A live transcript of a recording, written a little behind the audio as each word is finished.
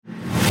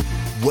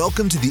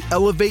Welcome to the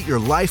Elevate Your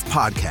Life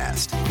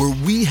podcast, where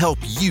we help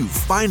you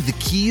find the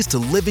keys to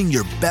living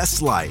your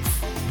best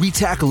life. We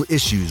tackle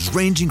issues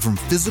ranging from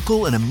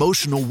physical and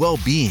emotional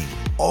well-being,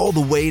 all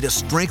the way to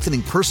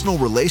strengthening personal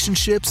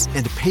relationships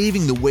and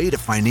paving the way to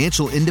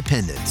financial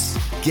independence.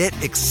 Get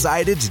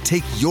excited to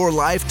take your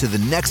life to the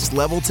next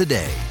level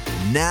today.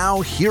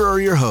 Now, here are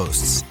your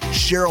hosts,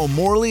 Cheryl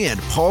Morley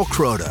and Paul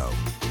Croto.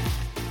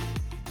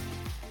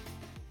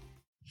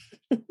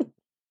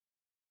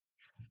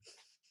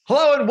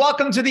 Hello and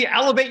welcome to the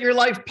Elevate Your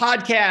Life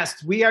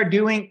podcast. We are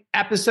doing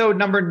episode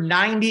number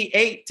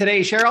 98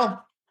 today, Cheryl.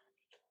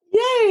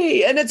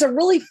 Yay. And it's a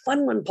really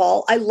fun one,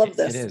 Paul. I love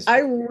this. It is. I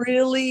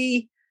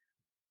really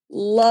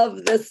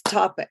love this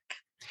topic.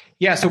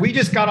 Yeah, so we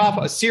just got off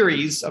a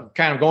series of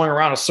kind of going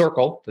around a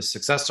circle, the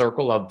success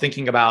circle of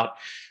thinking about,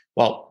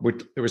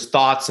 there was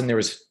thoughts and there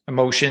was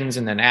emotions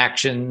and then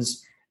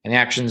actions, and the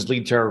actions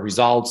lead to our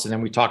results. And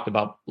then we talked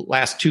about,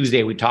 last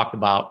Tuesday, we talked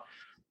about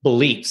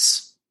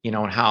beliefs,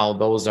 and how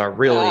those are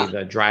really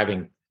the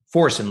driving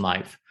force in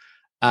life.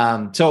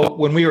 So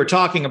when we were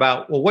talking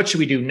about, what should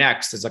we do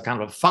next as a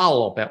kind of a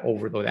follow-up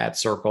over that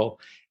circle,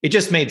 it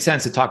just made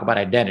sense to talk about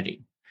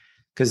identity.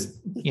 Because,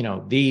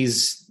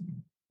 this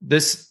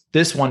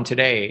one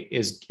today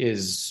is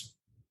just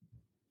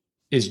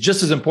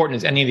as important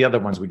as any of the other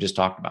ones we just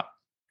talked about.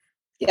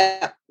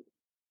 Yeah.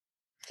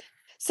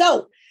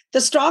 So the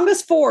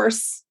strongest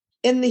force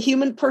in the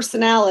human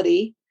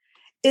personality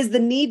is the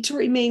need to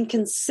remain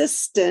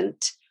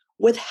consistent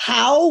with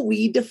how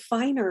we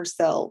define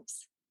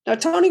ourselves. Now,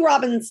 Tony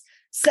Robbins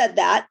said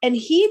that, and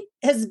he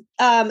has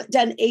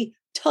done a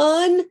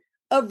ton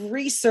of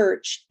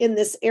research in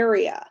this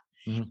area.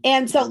 Mm-hmm.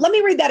 And so let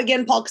me read that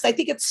again, Paul, because I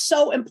think it's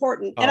so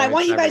important. And I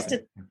want you guys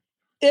to,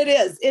 it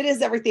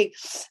is everything.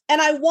 And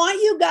I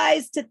want you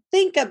guys to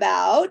think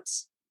about,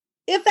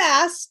 if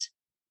asked,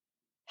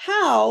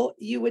 how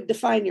you would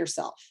define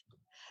yourself.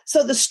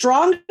 So the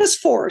strongest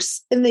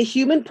force in the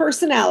human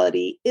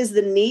personality is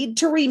the need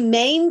to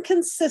remain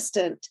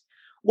consistent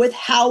with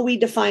how we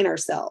define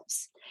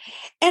ourselves.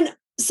 And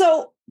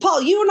so,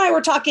 Paul, you and I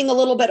were talking a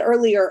little bit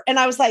earlier, and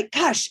I was like,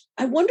 gosh,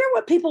 I wonder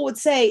what people would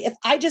say if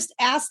I just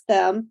asked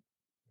them,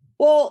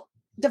 well,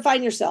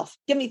 define yourself.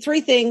 Give me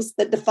 3 things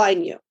that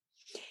define you.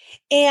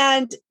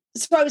 And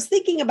so I was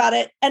thinking about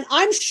it, and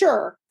I'm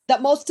sure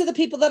that most of the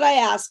people that I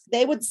asked,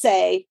 they would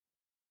say,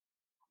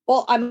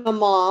 well, I'm a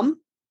mom.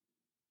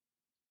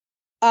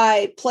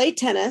 I play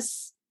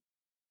tennis,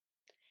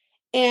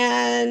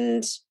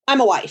 and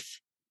I'm a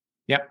wife.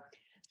 Yep.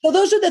 So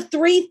those are the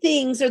 3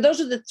 things, or those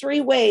are the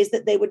 3 ways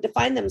that they would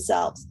define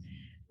themselves.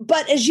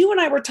 But as you and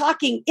I were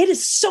talking, it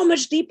is so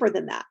much deeper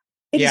than that.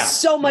 It is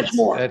so much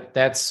more.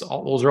 Those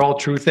are all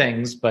true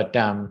things, but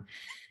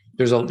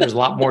there's a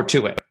lot more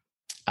to it.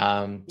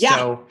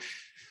 So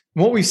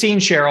what we've seen,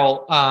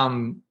 Cheryl,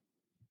 and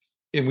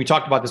we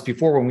talked about this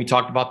before when we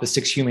talked about the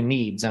 6 human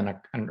needs on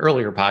an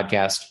earlier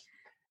podcast,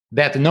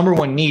 that the number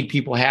one need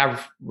people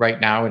have right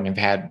now and have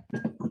had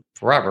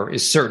forever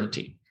is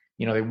certainty.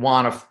 They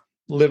want to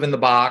live in the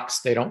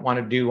box. They don't want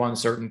to do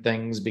uncertain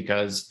things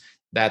because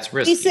that's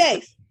risky.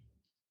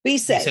 Be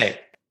safe.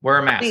 Wear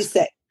a mask. Be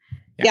safe.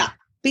 Yeah.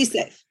 Be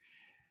safe.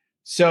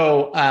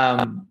 So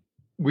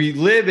we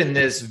live in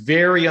this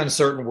very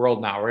uncertain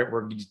world now, right?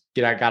 We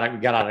got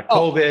out of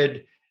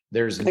COVID.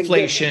 There's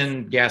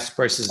inflation. Gas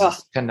prices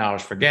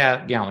 $10 for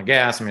gallon of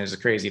gas. I mean, there's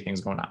crazy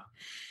things going on.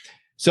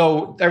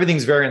 So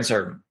everything's very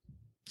uncertain.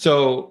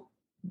 So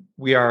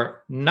we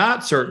are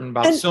not certain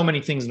about so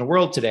many things in the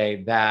world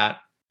today that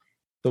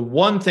the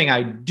one thing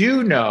I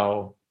do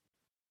know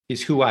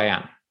is who I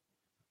am.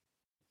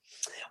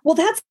 Well,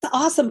 that's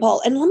awesome,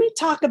 Paul. And let me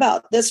talk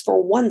about this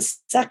for 1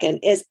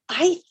 second.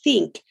 I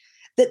think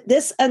that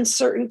this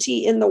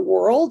uncertainty in the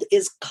world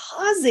is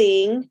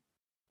causing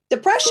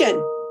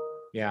depression.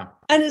 Yeah.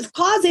 And it's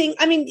causing,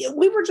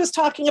 we were just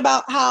talking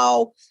about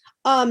how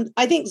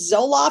I think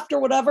Zoloft or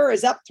whatever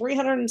is up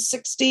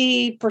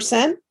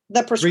 360%.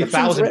 The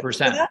prescriptions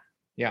 3,000%.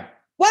 Yeah.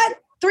 What?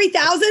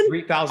 3,000?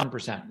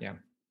 3,000%. Yeah.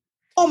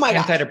 Oh my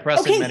God.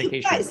 Antidepressant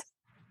medication. Guys,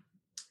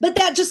 but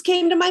that just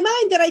came to my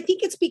mind that I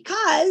think it's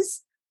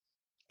because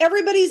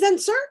everybody's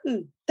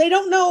uncertain. They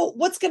don't know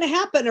what's going to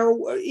happen or,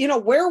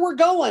 where we're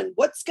going,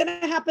 what's going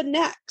to happen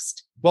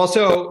next. Well,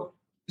 so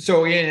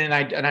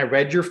I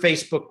read your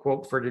Facebook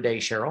quote for today,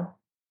 Cheryl.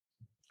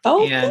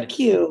 Oh, thank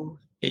you.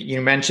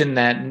 You mentioned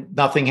that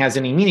nothing has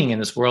any meaning in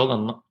this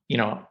world,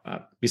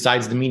 and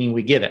besides the meaning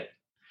we give it.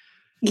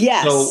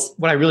 Yes. So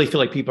what I really feel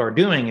like people are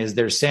doing is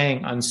they're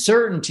saying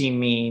uncertainty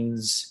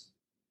means,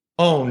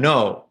 oh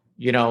no,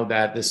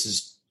 that this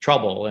is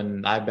trouble,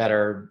 and I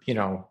better,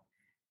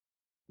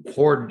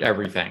 hoard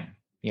everything,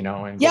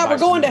 and we're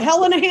going to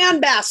hell in a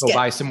handbasket. Go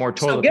buy some more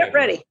toilet paper. Get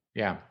ready.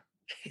 Yeah.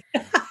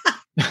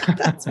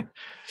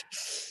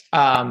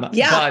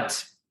 Yeah.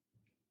 But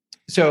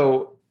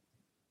so.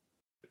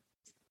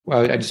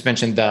 Well, I just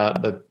mentioned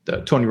the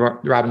Tony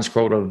Robbins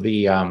quote of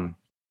the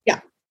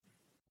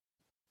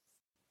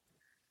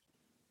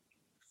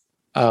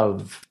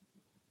of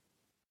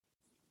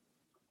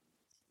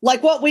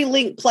like what we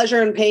link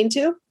pleasure and pain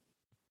to.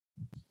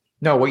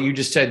 No, what you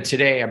just said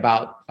today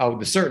about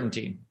the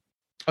certainty.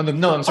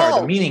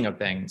 The meaning of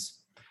things.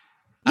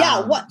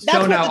 Yeah,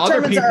 so now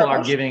other people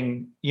are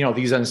giving,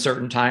 these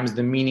uncertain times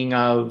the meaning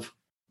of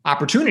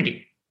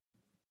opportunity.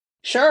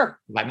 Sure.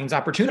 That means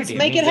opportunity. Let's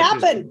make it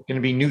happen. Going to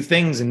be new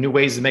things and new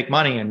ways to make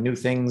money and new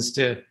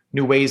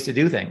ways to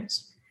do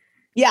things.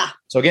 Yeah.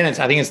 So again,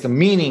 I think it's the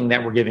meaning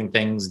that we're giving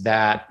things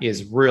that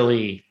is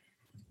really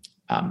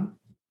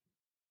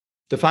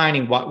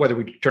defining whether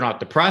we turn out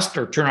depressed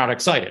or turn out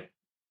excited.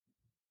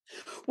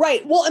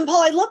 Right. Well, and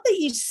Paul, I love that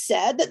you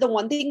said that the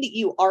one thing that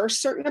you are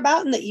certain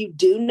about and that you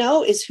do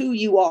know is who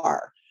you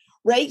are.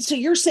 Right. So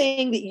you're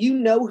saying that you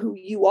know who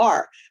you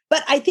are.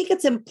 But I think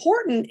it's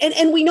important.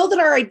 And we know that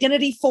our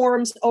identity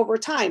forms over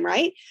time.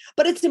 Right.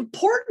 But it's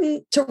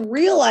important to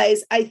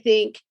realize, I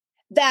think,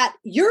 that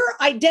your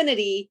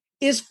identity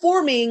is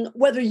forming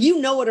whether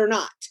you know it or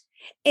not.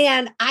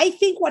 And I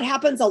think what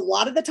happens a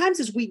lot of the times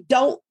is we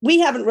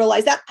haven't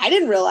realized that. I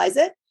didn't realize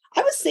it.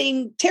 I was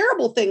saying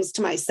terrible things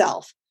to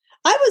myself.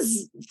 I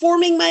was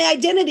forming my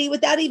identity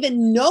without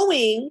even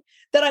knowing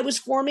that I was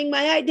forming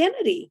my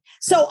identity.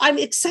 So I'm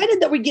excited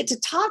that we get to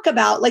talk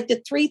about like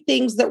the 3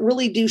 things that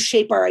really do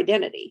shape our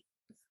identity.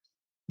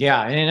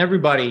 Yeah. And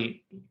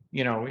everybody,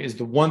 is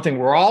the one thing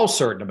we're all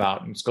certain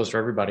about, and this goes for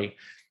everybody,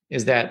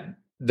 is that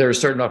they're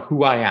certain of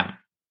who I am.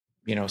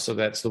 So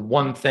that's the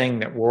one thing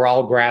that we're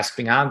all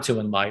grasping onto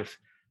in life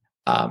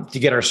to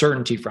get our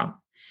certainty from.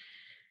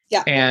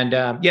 Yeah. And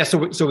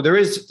so there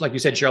is, like you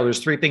said, Cheryl, there's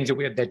 3 things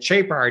that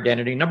shape our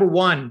identity. Number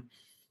 1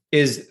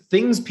 is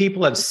things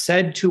people have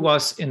said to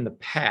us in the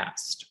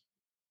past.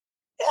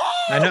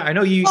 I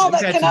know you've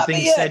had some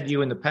things said to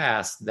you in the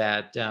past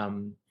that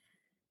that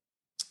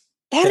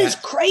is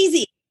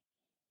crazy.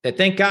 That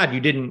thank God you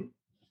didn't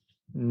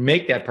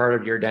make that part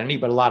of your identity,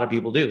 but a lot of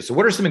people do. So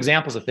what are some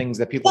examples of things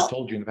that people have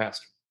told you in the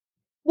past?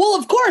 Well,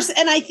 of course.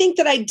 And I think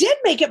that I did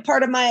make it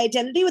part of my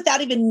identity without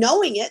even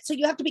knowing it. So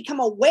you have to become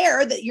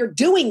aware that you're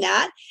doing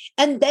that,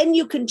 and then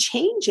you can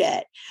change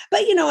it.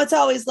 But, it's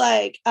always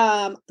like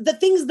the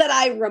things that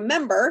I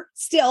remember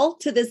still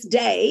to this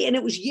day, and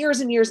it was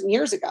years and years and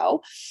years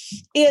ago,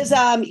 is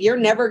you're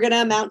never going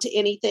to amount to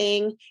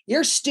anything.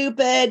 You're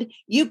stupid.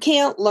 You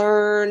can't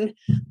learn.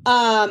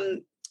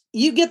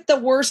 You get the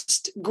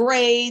worst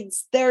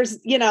grades. There's,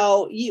 you're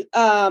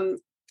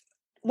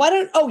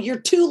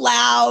too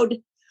loud.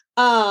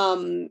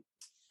 Why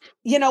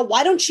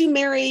don't you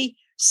marry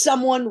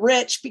someone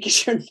rich?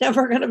 Because you're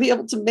never going to be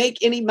able to make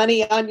any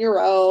money on your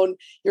own.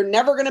 You're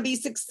never going to be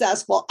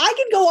successful. I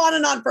can go on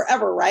and on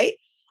forever, right?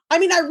 I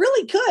mean, I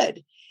really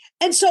could.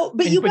 And so,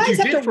 but you guys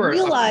have to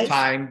realize,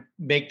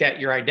 make that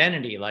your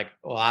identity. Like,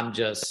 well, I'm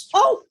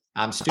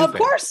stupid. Of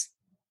course.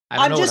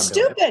 I'm just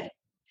stupid.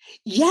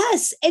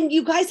 Yes. And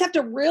you guys have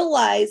to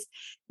realize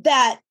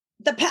that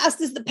the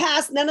past is the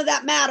past. None of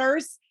that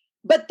matters,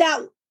 but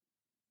that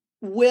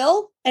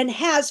will and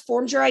has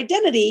formed your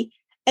identity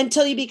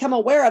until you become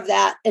aware of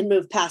that and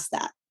move past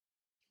that.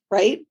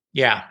 Right?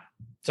 Yeah.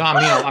 So,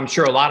 I'm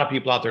sure a lot of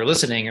people out there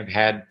listening have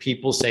had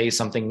people say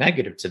something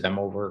negative to them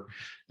over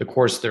the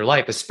course of their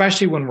life,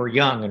 especially when we're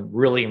young and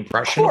really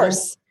impressionable. Of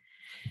course.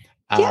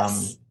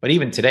 Yes. But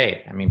even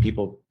today,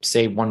 people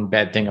say one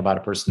bad thing about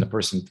a person, the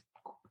person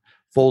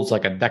folds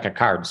like a deck of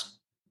cards.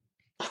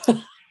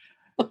 So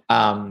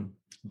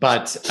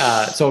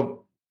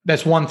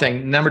that's one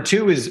thing. Number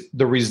 2 is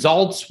the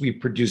results we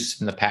produced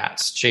in the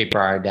past shape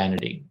our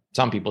identity,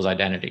 some people's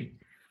identity.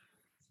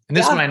 And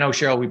this one, I know,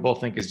 Cheryl, we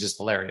both think is just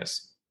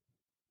hilarious.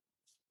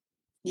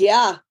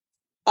 Yeah.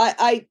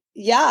 I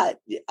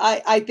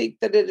think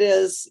that it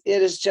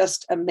is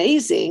just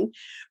amazing.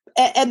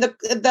 And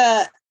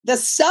the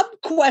sub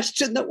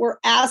question that we're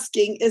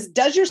asking is,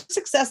 does your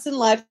success in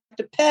life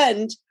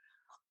depend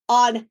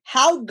on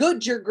how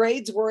good your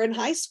grades were in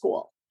high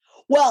school?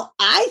 Well,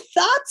 I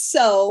thought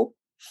so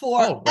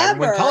forever.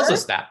 Everyone tells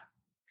us that.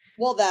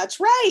 Well, that's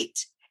right.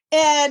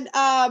 And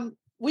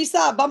we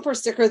saw a bumper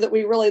sticker that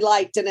we really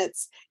liked, and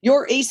it's,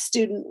 your A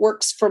student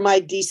works for my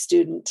D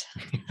student.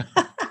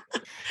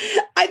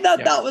 I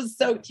thought that was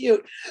so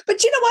cute.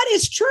 But you know what?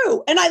 It's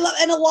true. And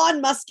and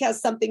Elon Musk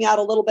has something out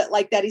a little bit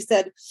like that. He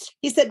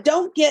said,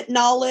 don't get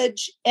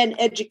knowledge and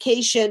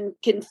education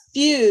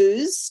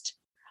confused.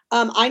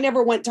 I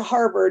never went to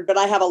Harvard, but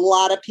I have a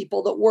lot of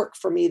people that work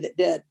for me that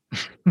did.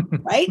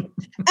 Right.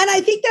 And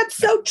I think that's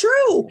so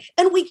true.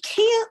 And we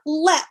can't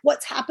let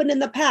what's happened in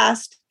the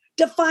past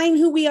define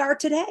who we are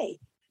today.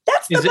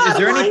 That's the bottom line. Is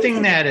there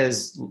anything that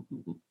is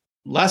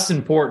less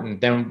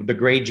important than the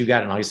grades you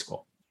got in high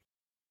school?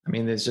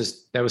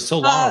 That was so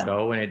long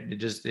ago, and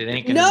it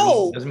ain't going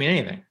to doesn't mean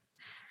anything.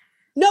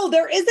 No,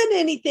 there isn't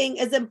anything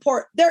as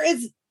important. There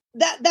is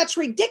that's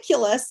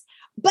ridiculous.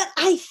 But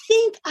I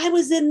think I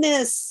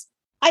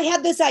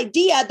had this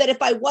idea that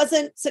if I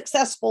wasn't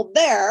successful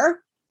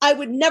there, I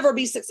would never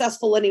be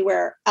successful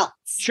anywhere else.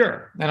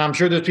 Sure. And I'm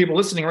sure there's people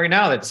listening right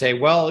now that say,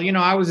 well,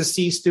 I was a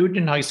C student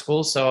in high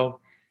school,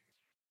 so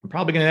I'm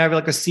probably going to have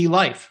like a C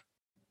life.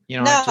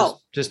 No.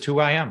 Just who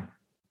I am.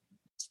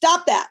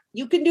 Stop that.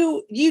 You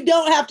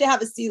don't have to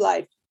have a C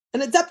life,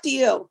 and it's up to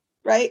you,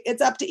 right?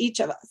 It's up to each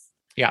of us.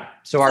 Yeah.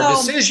 So our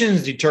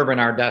decisions determine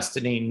our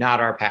destiny, not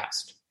our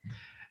past.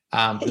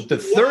 But the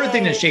third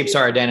thing that shapes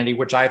our identity,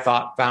 which I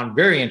found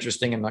very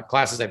interesting in the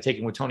classes I've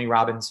taken with Tony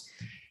Robbins,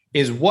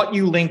 is what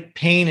you link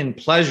pain and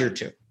pleasure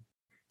to. I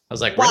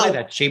was like, really?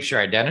 That shapes your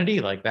identity?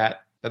 Like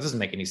that doesn't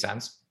make any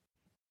sense.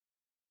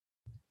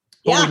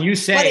 But when you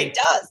say, it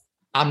does.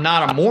 I'm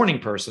not a morning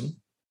person,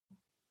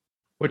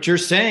 what you're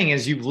saying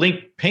is you've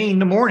linked pain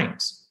to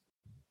mornings.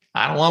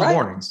 I don't love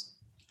mornings.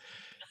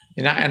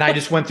 And I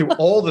just went through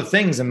all the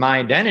things in my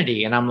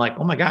identity, and I'm like,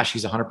 oh my gosh,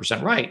 he's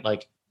 100% right.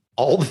 Like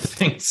all the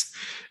things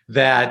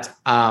that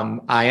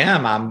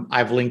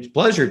I've linked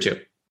pleasure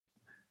to.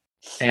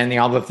 And the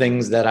other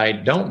things that I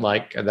don't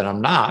like, or that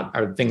I'm not,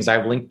 are things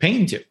I've linked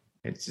pain to.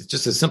 It's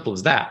just as simple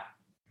as that.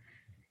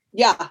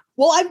 Yeah.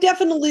 Well, I've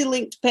definitely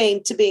linked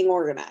pain to being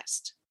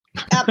organized.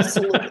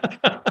 Absolutely.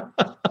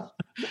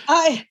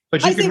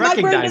 But you can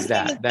recognize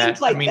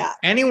that.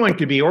 Anyone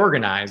could be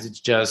organized. It's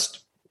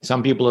just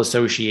some people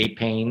associate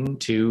pain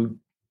to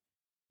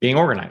being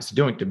organized,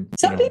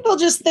 Some people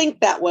just think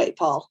that way,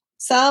 Paul.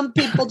 Some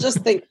people just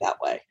think that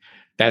way.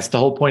 That's the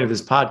whole point of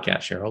this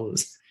podcast, Cheryl,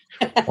 is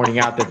pointing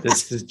out that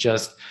this is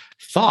just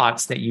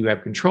thoughts that you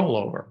have control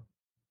over.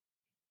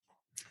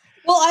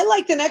 Well, I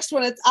like the next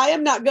one. It's I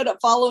am not good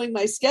at following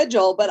my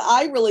schedule, but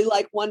I really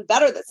like one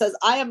better that says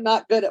I am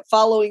not good at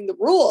following the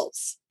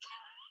rules.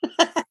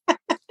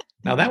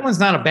 Now, that one's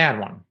not a bad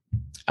one.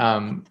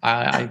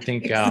 I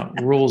think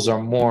rules are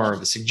more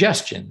of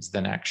suggestions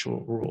than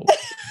actual rules.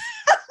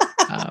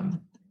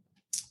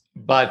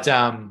 But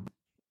I'm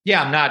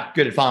not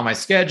good at following my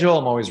schedule.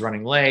 I'm always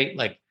running late.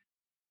 Like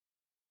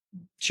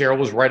Cheryl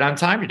was right on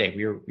time today.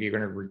 We were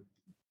going to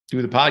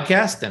do the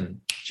podcast,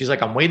 and she's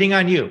like, I'm waiting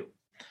on you.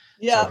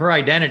 Yeah. So her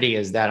identity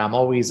is that I'm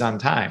always on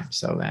time.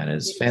 So that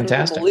is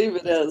fantastic. I believe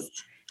it is.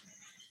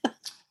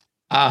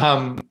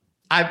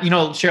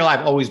 Cheryl,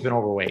 I've always been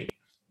overweight.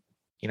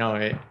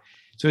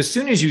 So as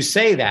soon as you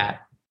say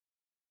that,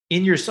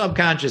 in your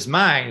subconscious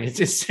mind, it's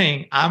just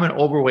saying I'm an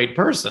overweight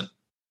person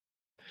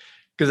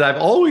because I've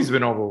always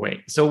been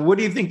overweight. So what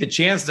do you think the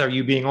chances are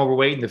you being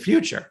overweight in the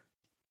future?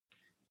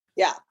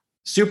 Yeah.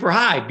 Super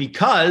high,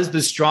 because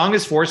the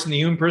strongest force in the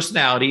human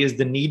personality is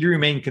the need to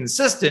remain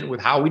consistent with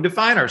how we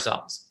define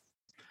ourselves.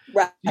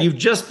 Right. You've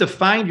just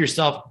defined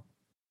yourself,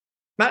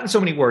 not in so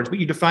many words, but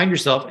you defined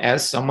yourself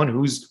as someone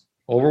who's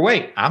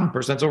overweight. I'm a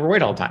person that's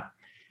overweight all the time,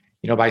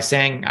 by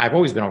saying I've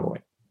always been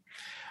overweight.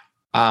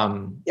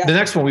 The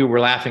next one we were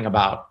laughing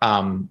about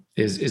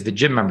is the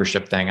gym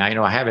membership thing.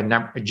 I have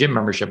a gym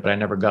membership, but I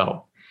never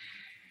go.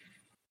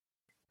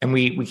 And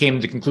we came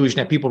to the conclusion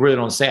that people really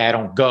don't say I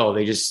don't go.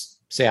 They just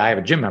say I have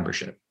a gym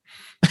membership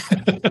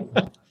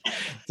to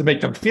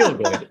make them feel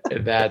good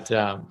that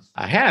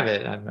I have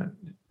it. And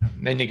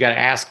then you got to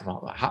ask them,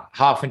 how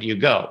often do you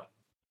go?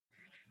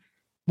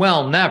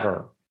 Well,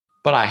 never,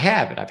 but I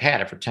have it. I've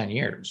had it for 10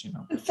 years,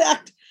 In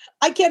fact,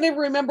 I can't even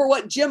remember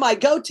what gym I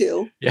go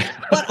to,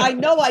 but I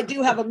know I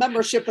do have a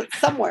membership at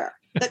somewhere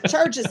that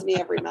charges me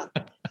every month.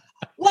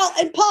 Well,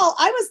 and Paul,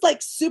 I was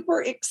like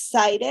super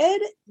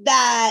excited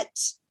that,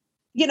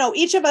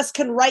 each of us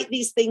can write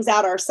these things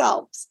out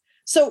ourselves.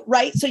 So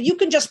you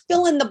can just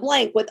fill in the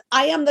blank with,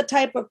 I am the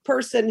type of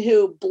person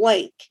who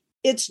blank.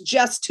 It's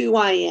just who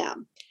I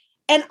am.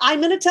 And I'm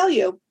going to tell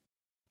you,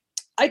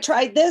 I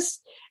tried this.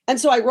 And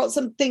so I wrote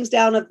some things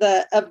down of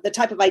the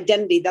type of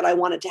identity that I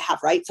wanted to have,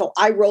 right? So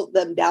I wrote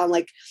them down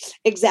like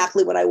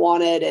exactly what I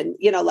wanted. And,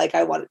 like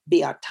I want to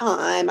be on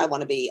time. I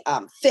want to be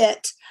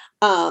fit.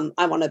 I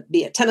want to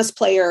be a tennis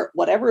player,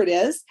 whatever it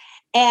is.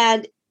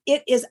 And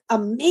it is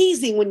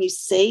amazing when you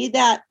say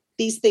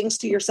these things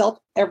to yourself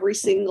every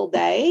single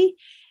day,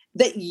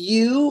 that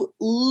you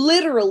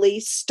literally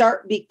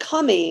start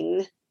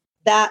becoming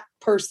that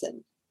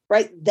person,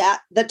 right?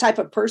 The type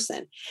of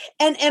person.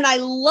 And I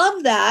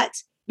love that.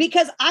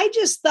 Because I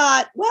just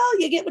thought, well,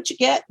 you get what you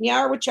get, and you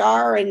are what you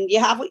are, and you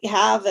have what you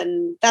have,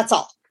 and that's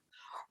all,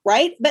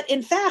 right? But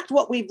in fact,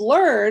 what we've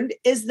learned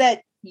is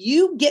that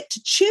you get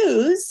to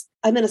choose.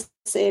 I'm going to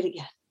say it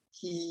again.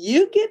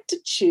 You get to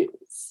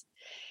choose.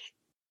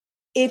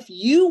 If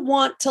you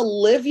want to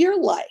live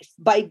your life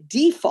by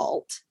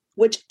default,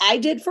 which I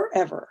did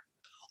forever,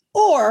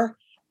 or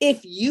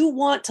if you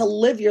want to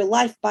live your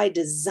life by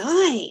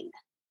design,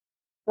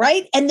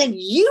 right? And then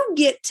you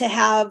get to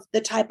have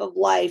the type of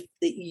life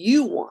that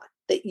you want,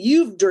 that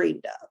you've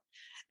dreamed of,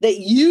 that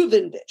you've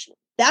envisioned.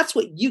 That's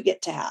what you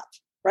get to have,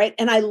 right?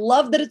 And I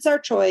love that it's our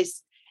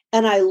choice.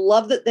 And I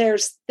love that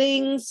there's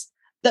things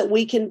that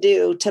we can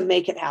do to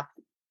make it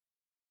happen.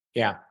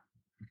 Yeah.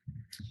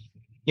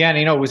 Yeah.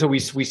 And, so we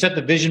set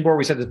the vision board,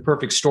 we set the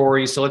perfect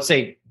story. So let's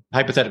say,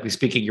 hypothetically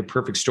speaking, your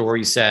perfect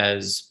story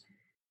says,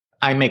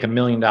 I make $1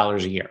 million a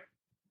year.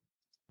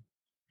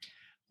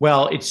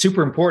 Well, it's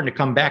super important to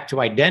come back to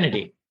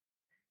identity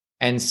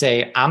and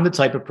say, I'm the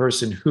type of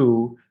person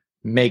who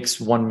makes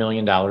 $1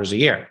 million a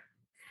year.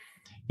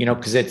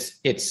 Because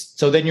it's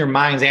so then your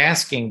mind's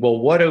asking, well,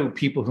 what do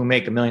people who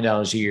make $1 million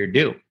a year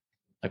do?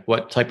 Like,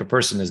 what type of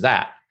person is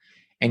that?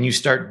 And you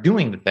start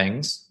doing the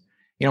things.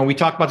 We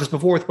talked about this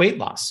before with weight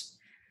loss.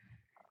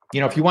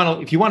 if you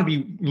want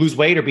to lose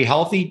weight or be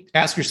healthy,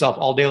 ask yourself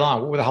all day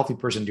long, what would a healthy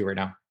person do right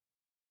now?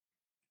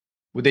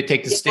 Would they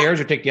take the stairs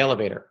or take the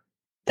elevator?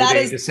 Would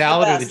they eat the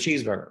salad or the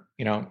cheeseburger?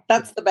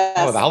 That's the best.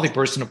 Oh, the healthy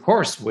person, of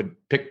course, would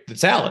pick the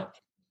salad.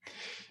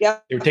 Yeah.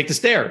 They would take the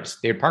stairs.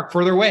 They would park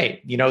further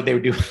away. They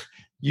would do,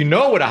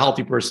 what a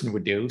healthy person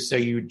would do. So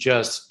you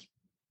just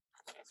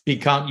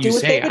become, I'm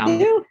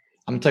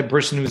the type of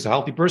person who's a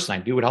healthy person. I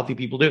do what healthy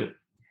people do.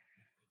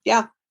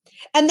 Yeah.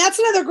 And that's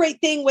another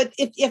great thing with,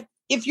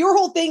 if your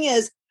whole thing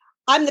is,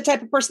 I'm the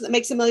type of person that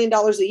makes $1 million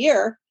a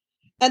year.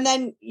 And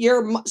then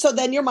your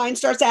mind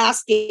starts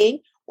asking,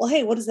 well,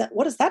 hey, what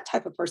does that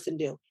type of person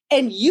do?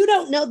 And you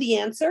don't know the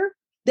answer,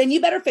 then you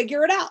better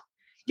figure it out.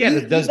 Yeah.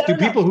 Do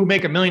people who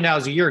make $1 million a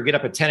year get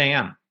up at 10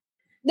 a.m.?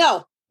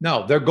 No,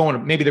 they're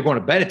going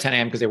to bed at 10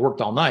 a.m. because they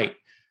worked all night.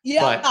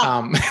 Yeah.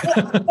 But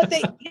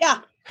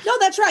no,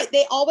 that's right.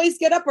 They always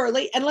get up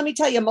early. And let me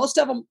tell you, most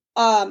of them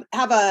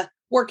have a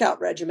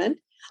workout regimen.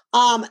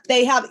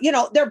 They have,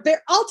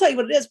 I'll tell you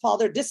what it is, Paul,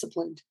 they're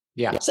disciplined.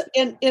 Yeah. So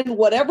in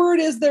whatever it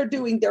is they're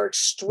doing, they're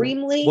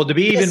extremely well, to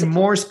be even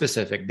more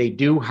specific, they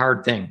do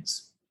hard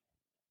things.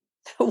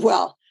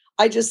 Well,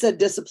 I just said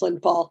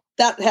disciplined, Paul.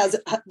 That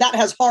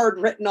has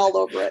hard written all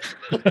over it.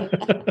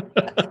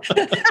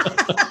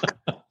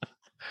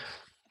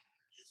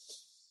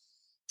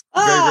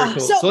 Very cool.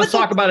 So let's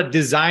talk about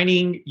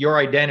designing your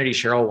identity,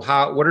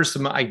 Cheryl. What are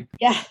some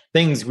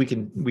things we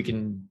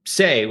can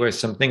say? What are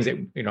some things that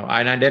an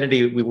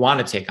identity we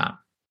want to take on?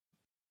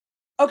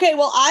 Okay,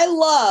 well, I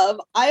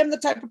am the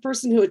type of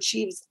person who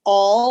achieves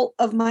all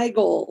of my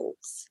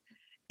goals.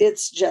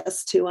 It's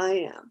just who I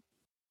am.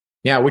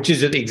 Yeah, which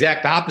is the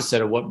exact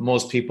opposite of what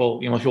most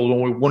people, most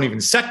people won't even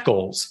set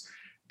goals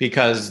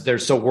because they're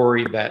so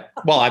worried that,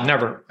 well, I've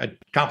never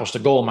accomplished a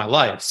goal in my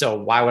life. So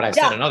why would I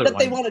set another one?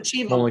 They won't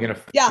achieve them. I'm only going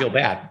to feel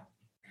bad.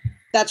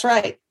 That's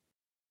right.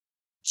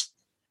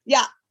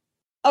 Yeah.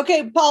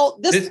 Okay, Paul,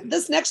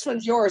 this next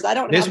one's yours. I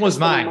don't know. This one's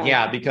mine.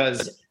 Yeah,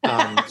 because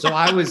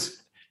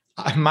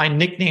my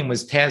nickname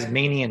was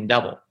Tasmanian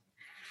Devil.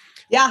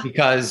 Yeah.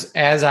 Because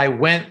as I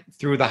went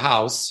through the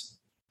house,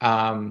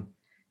 the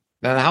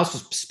house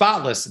was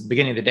spotless at the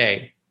beginning of the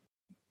day.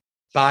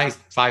 By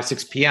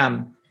 6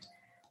 p.m.,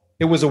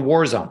 it was a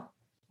war zone.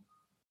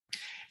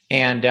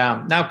 And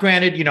now,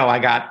 granted, I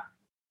got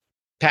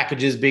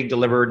packages being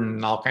delivered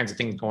and all kinds of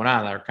things going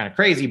on that are kind of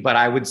crazy. But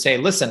I would say,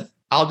 listen,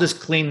 I'll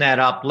just clean that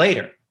up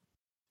later.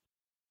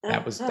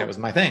 That was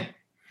my thing.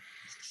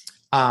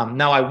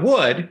 Now I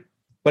would,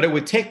 but it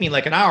would take me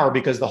like an hour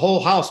because the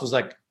whole house was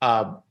like,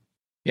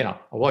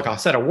 like I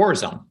said, a war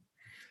zone.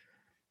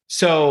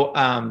 So,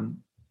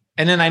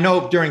 and then I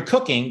know during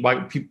cooking,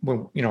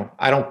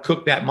 I don't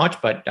cook that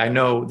much, but I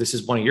know this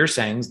is one of your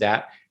sayings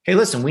that, hey,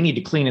 listen, we need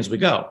to clean as we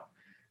go.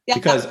 Yeah.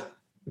 Because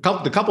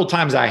the couple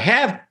times I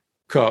have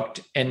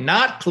cooked and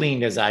not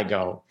cleaned as I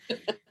go,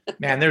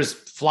 man, there's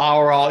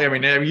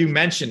flour you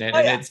mentioned it,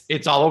 and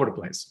it's all over the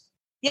place.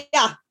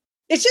 Yeah.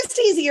 It's just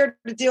easier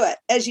to do it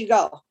as you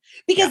go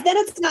because then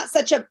it's not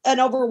such an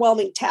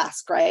overwhelming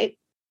task, right?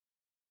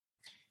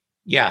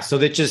 Yeah. So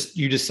that just,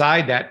 you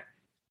decide that.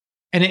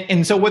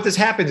 And so what this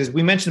happens is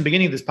we mentioned at the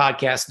beginning of this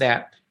podcast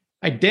that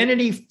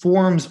identity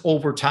forms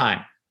over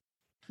time.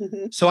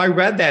 Mm-hmm. So I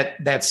read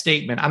that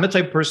statement. I'm the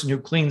type of person who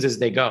cleans as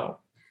they go.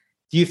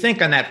 Do you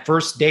think on that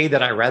first day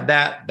that I read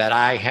that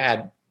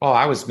I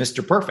was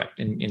Mr. Perfect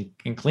and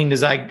cleaned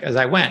as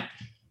I went?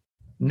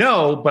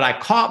 No, but I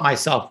caught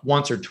myself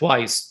once or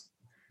twice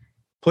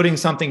putting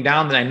something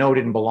down that I know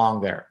didn't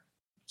belong there.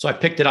 So I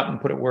picked it up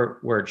and put it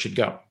where it should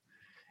go.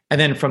 And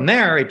then from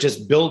there, it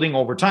just building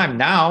over time.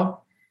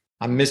 Now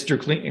I'm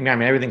Mr. Clean.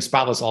 Everything's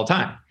spotless all the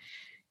time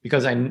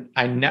because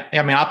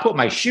I'll put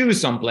my shoes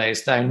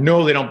someplace that I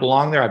know they don't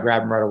belong there. I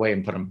grab them right away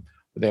and put them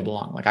where they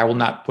belong. Like I will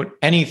not put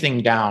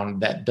anything down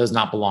that does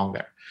not belong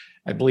there.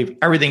 I believe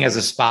everything has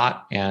a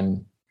spot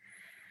and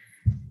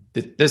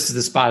this is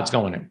the spot it's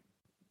going in.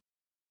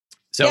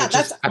 So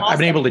awesome. I've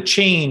been able to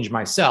change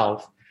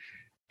myself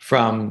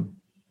from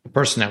a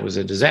person that was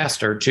a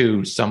disaster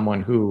to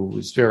someone who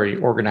was very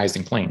organized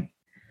and clean.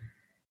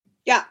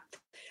 Yeah.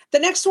 The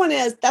next one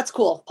is, that's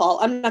cool, Paul.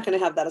 I'm not going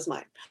to have that as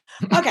mine.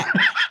 Okay.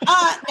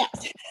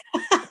 Next.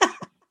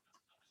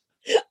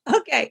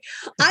 Okay.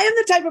 I am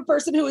the type of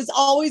person who is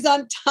always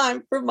on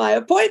time for my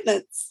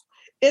appointments.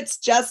 It's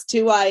just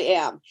who I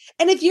am.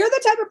 And if you're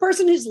the type of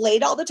person who's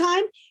late all the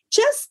time,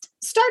 just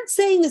start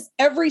saying this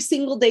every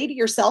single day to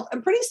yourself.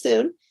 And pretty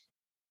soon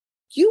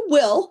you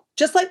will,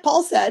 just like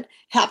Paul said,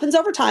 happens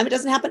over time. It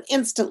doesn't happen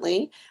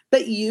instantly,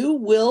 but you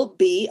will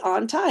be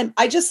on time.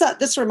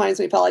 This reminds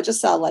me, Paul, I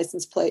just saw a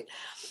license plate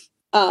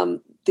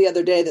the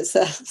other day that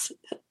says,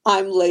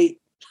 I'm late.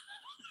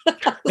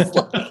 I was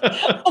like,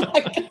 oh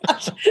my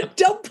gosh,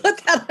 don't put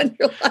that on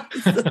your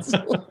license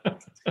plate.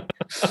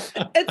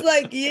 It's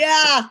like,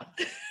 yeah.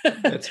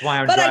 That's why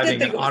I'm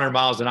driving at 100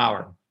 miles an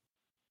hour.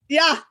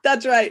 Yeah,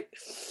 that's right.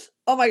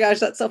 Oh my gosh,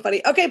 that's so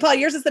funny. Okay, Paul,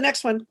 yours is the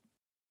next one.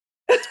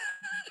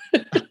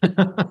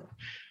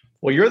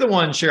 Well, you're the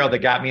one, Cheryl, that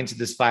got me into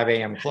this 5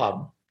 a.m.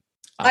 club.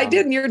 I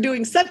did, and you're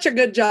doing such a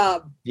good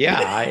job.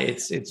 Yeah,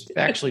 it's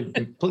actually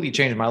completely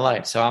changed my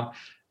life. So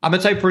I'm the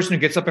type of person who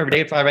gets up every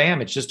day at 5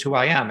 a.m. It's just who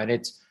I am.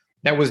 And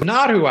that was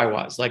not who I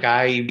was. Like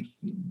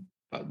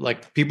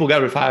people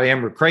got up at 5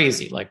 a.m. were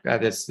crazy. Like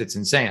it's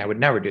insane. I would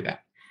never do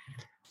that.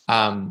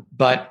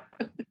 But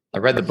I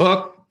read the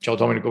book. Joe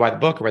told me to go buy the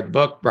book. I read the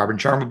book, Robin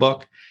Sharma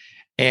book,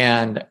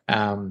 and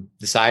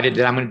decided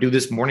that I'm going to do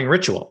this morning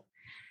ritual.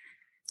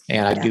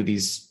 And I do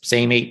these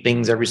same 8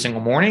 things every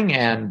single morning,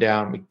 and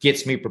it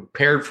gets me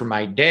prepared for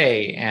my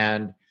day.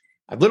 And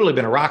I've literally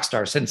been a rock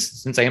star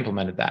since I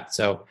implemented that.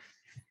 So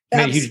it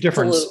made a huge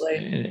difference.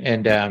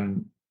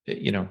 And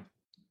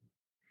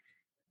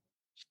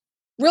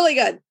really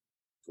good.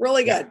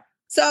 Really good. Yeah.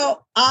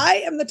 So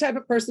I am the type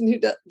of person who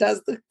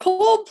does the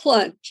cold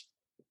plunge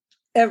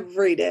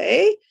every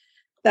day.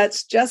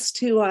 That's just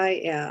who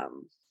I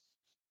am.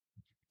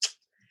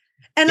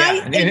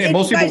 And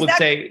most people would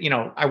say,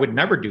 I would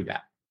never do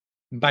that.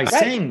 By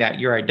saying that,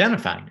 you're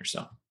identifying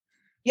yourself.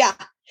 Yeah.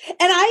 And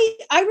I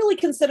really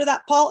consider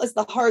that, Paul, as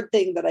the hard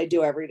thing that I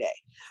do every day.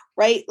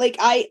 Right. Like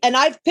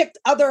I've picked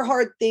other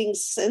hard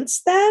things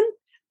since then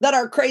that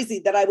are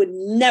crazy that I would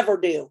never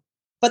do,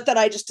 but that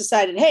I just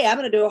decided, hey, I'm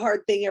going to do a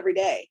hard thing every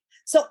day.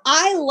 So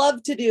I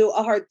love to do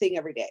a hard thing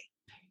every day.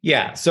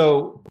 Yeah.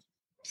 So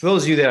for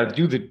those of you that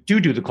do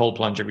the cold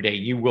plunge every day,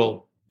 you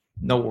will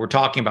know what we're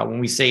talking about when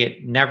we say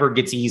it never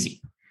gets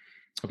easy.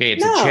 Okay.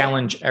 It's a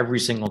challenge every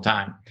single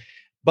time.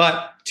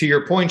 But to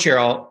your point,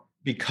 Cheryl,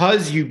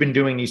 because you've been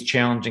doing this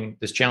challenging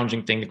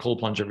thing, the cold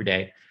plunge every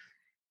day,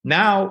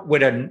 now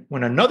when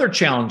another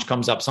challenge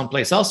comes up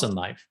someplace else in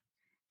life,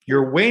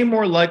 you're way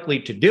more likely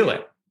to do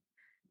it.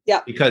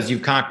 Yeah. Because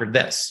you've conquered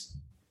this.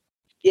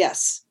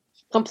 Yes.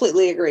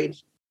 Completely agreed.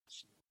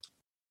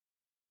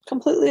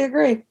 Completely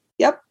agree.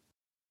 Yep.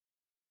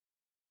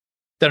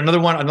 Then another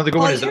good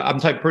one is I'm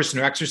the type of person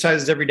who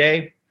exercises every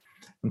day.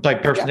 I'm the type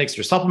of person who takes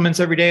their supplements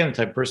every day. I'm the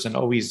type of person who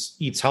always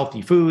eats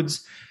healthy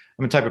foods.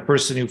 I'm the type of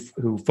person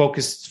who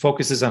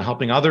focuses on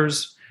helping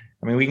others.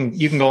 I mean,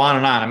 you can go on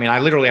and on. I mean, I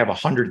literally have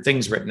 100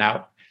 things written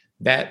out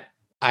that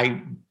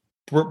I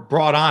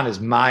brought on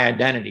as my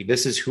identity.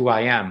 This is who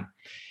I am.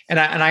 And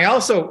I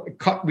also,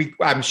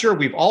 I'm sure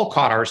we've all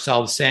caught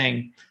ourselves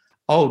saying,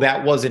 oh,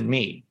 that wasn't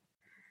me.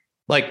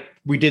 Like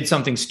we did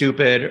something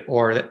stupid,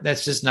 or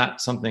that's just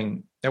not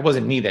something, that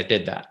wasn't me that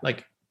did that.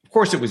 Like, of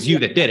course it was you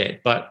that did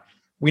it, but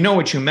we know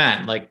what you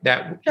meant. Like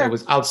that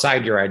was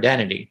outside your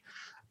identity.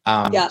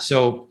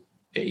 So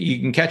you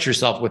can catch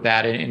yourself with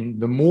that. And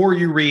the more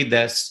you read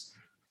this,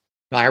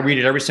 I read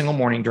it every single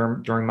morning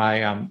during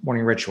my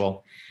morning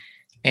ritual.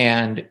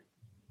 And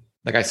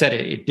like I said,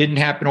 it didn't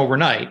happen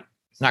overnight.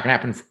 It's not going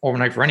to happen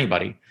overnight for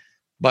anybody.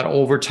 But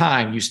over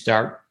time, you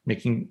start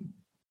making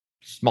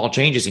small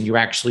changes and you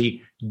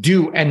actually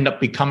do end up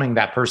becoming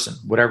that person,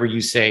 whatever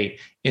you say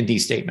in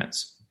these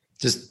statements.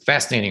 It's just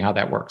fascinating how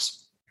that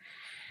works.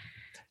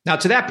 Now,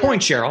 to that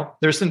point, Cheryl,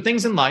 there's some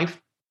things in life,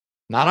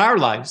 not our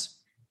lives,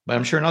 but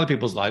I'm sure in other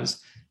people's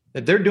lives,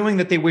 that they're doing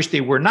that they wish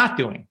they were not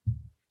doing.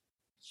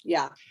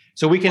 Yeah.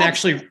 So we can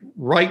actually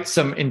write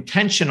some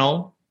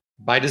intentional,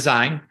 by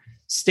design,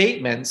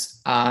 statements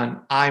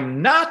on,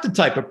 I'm not the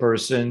type of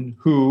person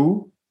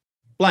who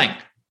blank.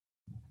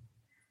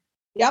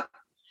 Yep.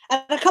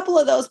 And a couple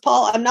of those,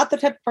 Paul, I'm not the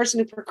type of person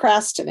who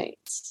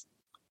procrastinates.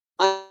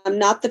 I'm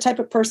not the type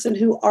of person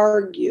who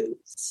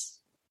argues.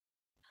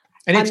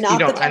 And it's,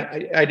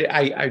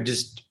 I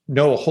just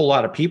know a whole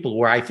lot of people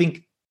where I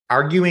think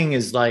arguing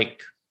is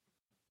like,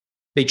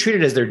 they treat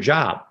it as their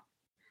job.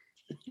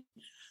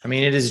 I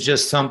mean, it is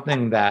just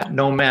something that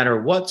no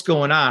matter what's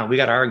going on, we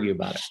got to argue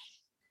about it.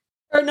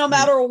 Or no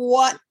matter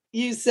what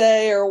you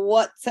say or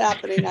what's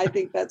happening, I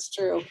think that's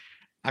true.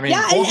 I mean,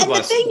 both of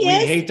us, we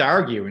hate to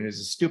argue, and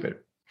it's stupid.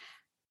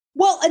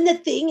 Well, and the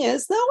thing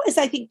is, though, is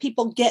I think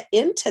people get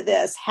into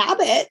this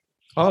habit.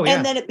 Oh, yeah.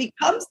 And then it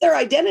becomes their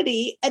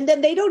identity. And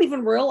then they don't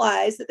even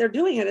realize that they're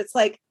doing it. It's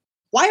like,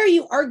 why are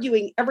you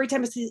arguing every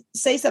time I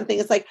say something?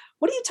 It's like,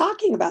 what are you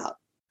talking about?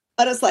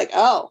 And it's like,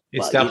 oh.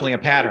 It's definitely a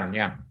pattern.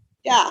 Yeah.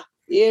 Yeah.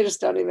 You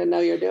just don't even know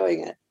you're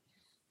doing it.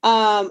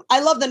 I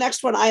love the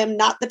next one. I am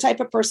not the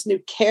type of person who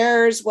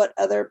cares what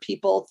other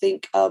people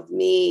think of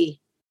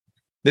me.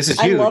 This is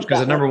huge because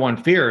the number one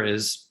fear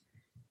is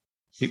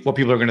what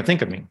people are going to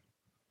think of me.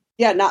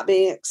 Yeah, not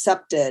being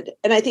accepted.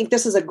 And I think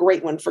this is a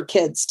great one for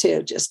kids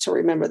too, just to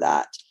remember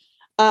that.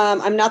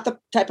 I'm not the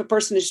type of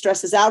person who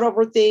stresses out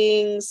over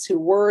things, who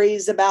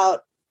worries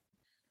about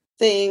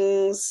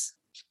things.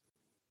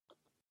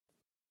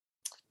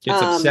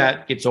 Gets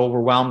upset, gets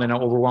overwhelmed. I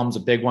know overwhelm's a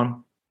big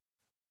one.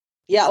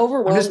 Yeah,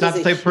 overwhelmed. I'm just not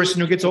the type of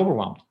person who gets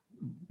overwhelmed,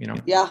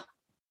 Yeah.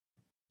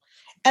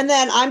 And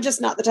then I'm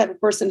just not the type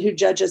of person who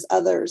judges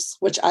others,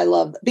 which I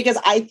love, because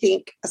I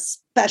think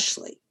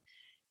especially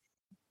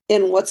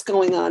in what's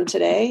going on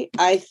today,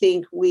 I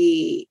think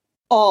we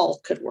all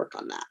could work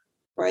on that,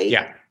 right?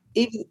 Yeah.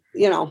 Even,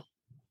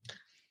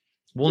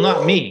 Well,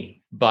 not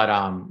me, but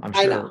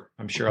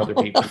I'm sure other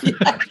people.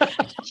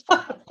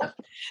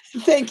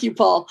 Thank you,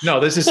 Paul. No,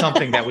 this is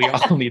something that we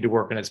all need to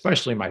work on,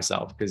 especially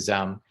myself, because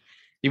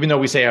even though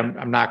we say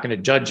I'm not going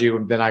to judge you,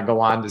 and then I go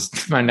on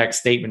this, my next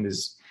statement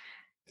is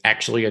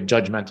actually a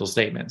judgmental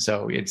statement.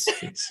 So it's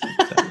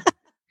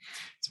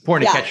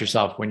important to catch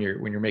yourself when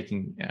you're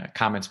making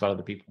comments about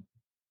other people.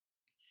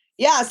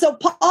 Yeah. So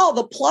Paul,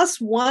 the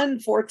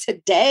 +1 for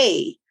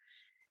today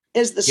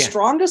is the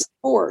strongest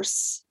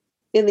force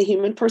in the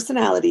human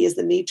personality is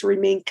the need to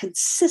remain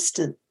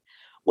consistent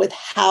with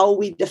how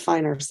we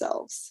define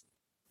ourselves.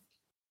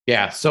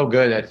 Yeah. So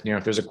good that,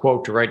 if there's a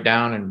quote to write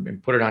down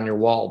and put it on your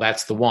wall,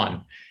 that's the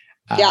one.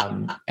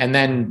 And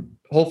then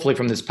hopefully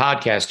from this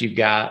podcast, you've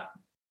got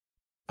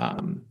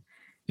an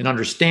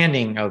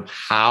understanding of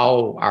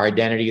how our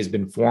identity has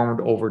been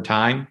formed over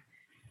time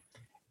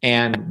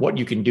and what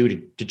you can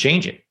do to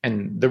change it.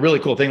 And the really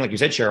cool thing, like you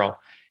said, Cheryl,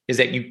 is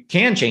that you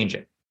can change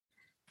it.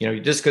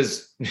 Just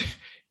because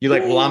you're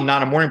like, well, I'm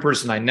not a morning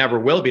person, I never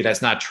will be.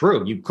 That's not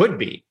true. You could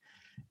be.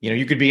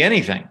 You could be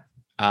anything.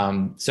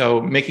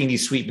 So making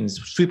these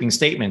sweeping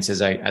statements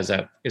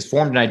is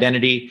formed an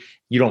identity.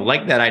 You don't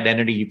like that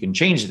identity, you can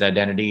change that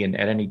identity at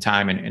any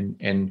time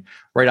and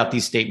write out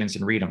these statements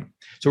and read them.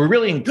 So we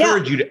really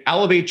encourage you to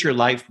elevate your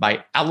life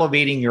by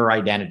elevating your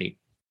identity.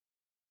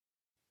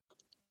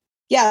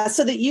 Yeah,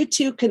 so that you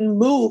too can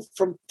move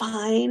from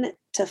fine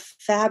to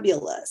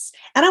fabulous.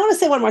 And I want to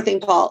say one more thing,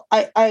 Paul.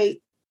 I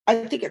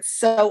think it's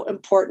so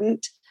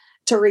important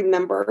to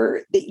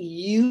remember that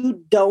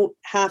you don't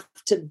have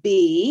to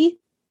be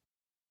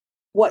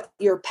what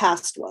your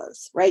past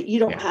was, right? You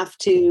don't have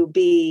to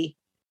be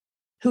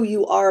who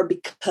you are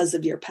because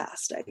of your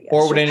past, I guess.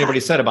 Or what anybody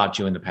said about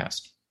you in the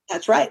past.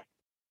 That's right.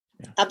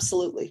 Yeah.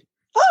 Absolutely.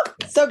 Oh,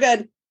 so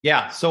good.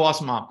 Yeah. So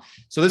awesome, Mom.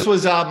 So this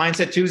was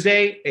Mindset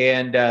Tuesday,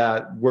 and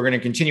we're going to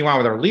continue on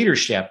with our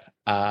leadership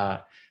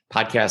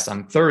podcast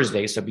on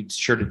Thursday. So be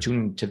sure to tune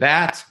into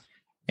that.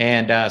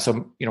 And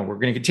so, we're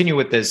going to continue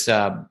with this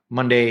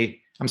Tuesday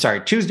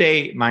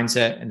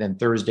mindset, and then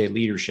Thursday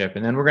leadership.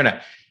 And then we're going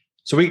to,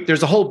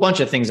 there's a whole bunch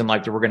of things in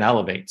life that we're going to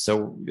elevate.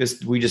 So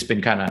we just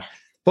been kind of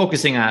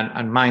focusing on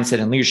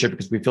mindset and leadership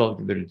because we feel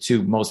like they're the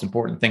two most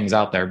important things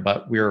out there,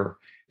 but we're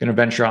going to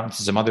venture out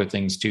into some other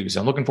things too. So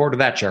I'm looking forward to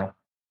that, Cheryl.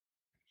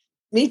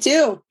 Me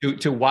too.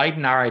 To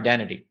widen our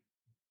identity.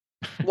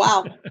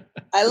 Wow.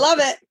 I love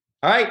it.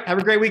 All right. Have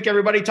a great week,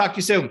 everybody. Talk to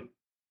you soon.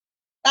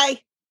 Bye.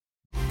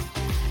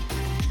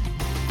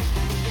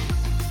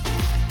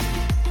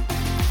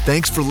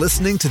 Thanks for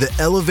listening to the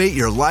Elevate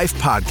Your Life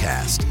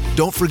podcast.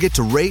 Don't forget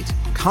to rate,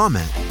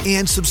 comment,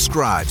 and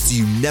subscribe so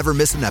you never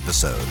miss an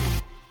episode.